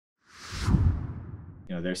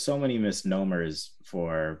there's so many misnomers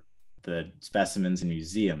for the specimens in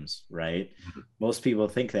museums, right? Most people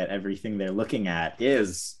think that everything they're looking at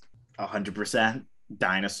is 100%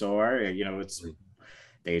 dinosaur. It's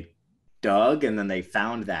they dug and then they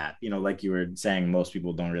found that. Like you were saying, most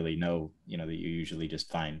people don't really know. That you usually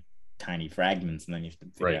just find tiny fragments and then you have to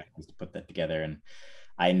figure out how to put that together. And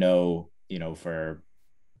I know, for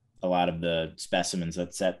a lot of the specimens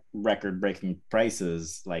that set record-breaking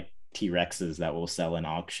prices, like T-Rexes that will sell in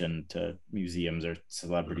auction to museums or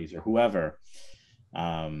celebrities or whoever.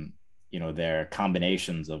 They're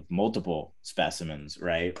combinations of multiple specimens,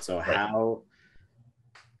 right? So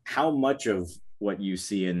how much of what you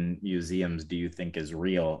see in museums do you think is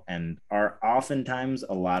real? And are oftentimes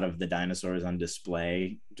a lot of the dinosaurs on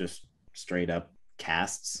display just straight up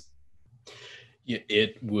casts?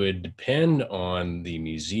 It would depend on the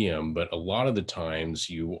museum, but a lot of the times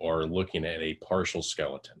you are looking at a partial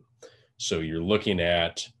skeleton. So you're looking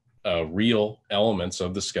at real elements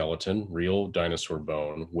of the skeleton, real dinosaur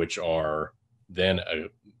bone, which are then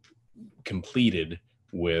completed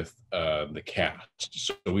with the cast.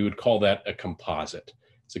 So we would call that a composite.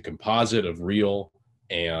 It's a composite of real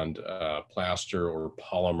and plaster or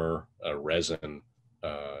polymer resin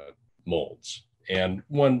molds. And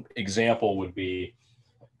one example would be,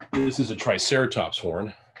 this is a triceratops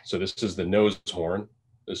horn. So this is the nose horn.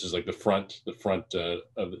 This is like the front of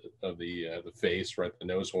the face, right? The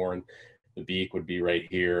nose horn. The beak would be right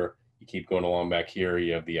here. You keep going along back here.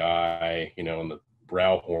 You have the eye, and the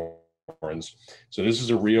brow horns. So this is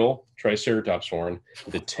a real triceratops horn.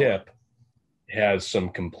 The tip has some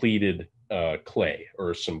completed clay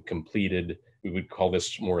or some completed. We would call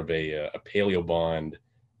this more of a paleobond.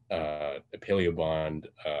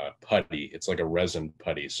 Putty. It's like a resin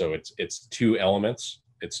putty. So it's two elements.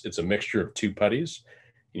 It's a mixture of two putties.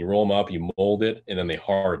 You roll them up, you mold it, and then they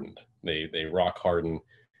harden. They rock harden,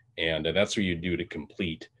 and that's what you do to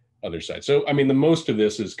complete other side. So I mean, the most of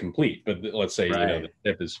this is complete, but let's say the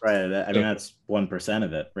tip is right. I mean, that's 1%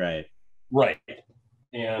 of it, right? Right.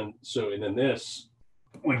 And then this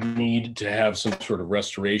would need to have some sort of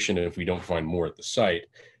restoration if we don't find more at the site.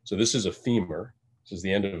 So this is a femur. This is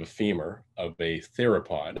the end of a femur of a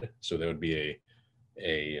theropod. So that would be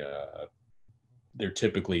they're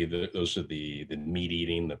typically those are the meat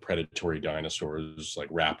eating, the predatory dinosaurs like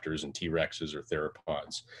raptors and T-Rexes or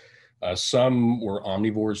theropods. Some were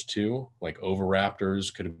omnivores too, like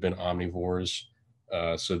oviraptors could have been omnivores.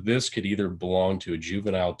 So this could either belong to a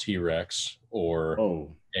juvenile T-Rex or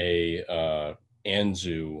a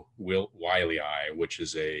Anzu wiley, which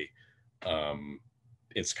is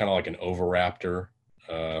it's kind of like an oviraptor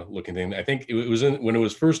looking thing. I think it was when it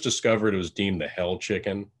was first discovered, it was deemed the hell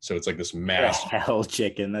chicken. So it's like this massive hell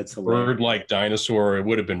chicken. That's hilarious. Bird-like dinosaur. It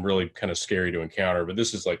would have been really kind of scary to encounter, but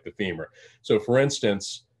this is like the femur. So for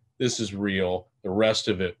instance, this is real. The rest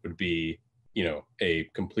of it would be, a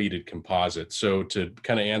completed composite. So to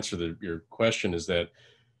kind of answer your question is that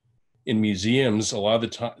in museums, a lot of the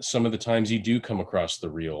time, some of the times you do come across the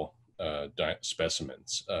real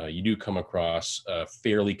specimens. You do come across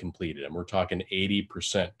fairly completed, and we're talking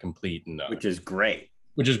 80% complete, which is great.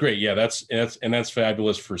 Yeah, that's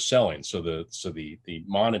fabulous for selling. So the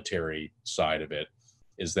monetary side of it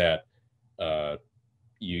is that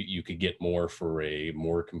you could get more for a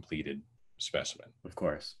more completed specimen. Of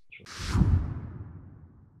course.